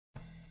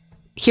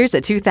Here's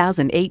a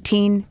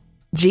 2018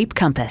 Jeep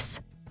Compass.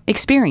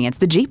 Experience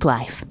the Jeep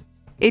life.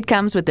 It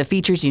comes with the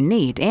features you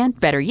need and,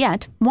 better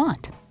yet,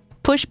 want.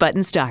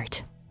 Push-button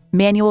start,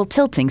 manual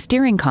tilting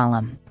steering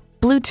column,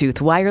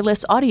 Bluetooth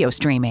wireless audio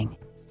streaming,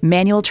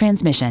 manual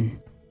transmission,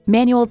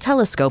 manual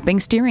telescoping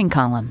steering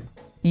column,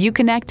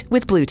 Uconnect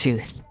with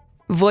Bluetooth,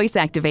 voice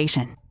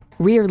activation,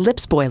 rear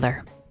lip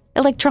spoiler,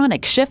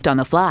 electronic shift on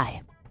the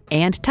fly,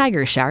 and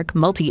Tiger Shark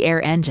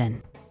multi-air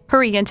engine.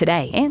 Hurry in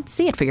today and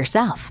see it for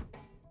yourself.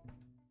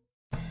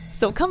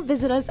 So come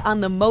visit us on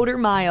the Motor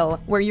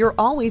Mile, where you're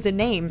always a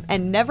name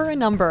and never a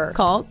number.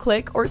 Call,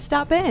 click, or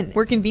stop in.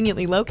 We're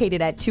conveniently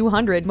located at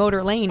 200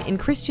 Motor Lane in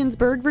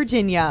Christiansburg,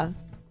 Virginia.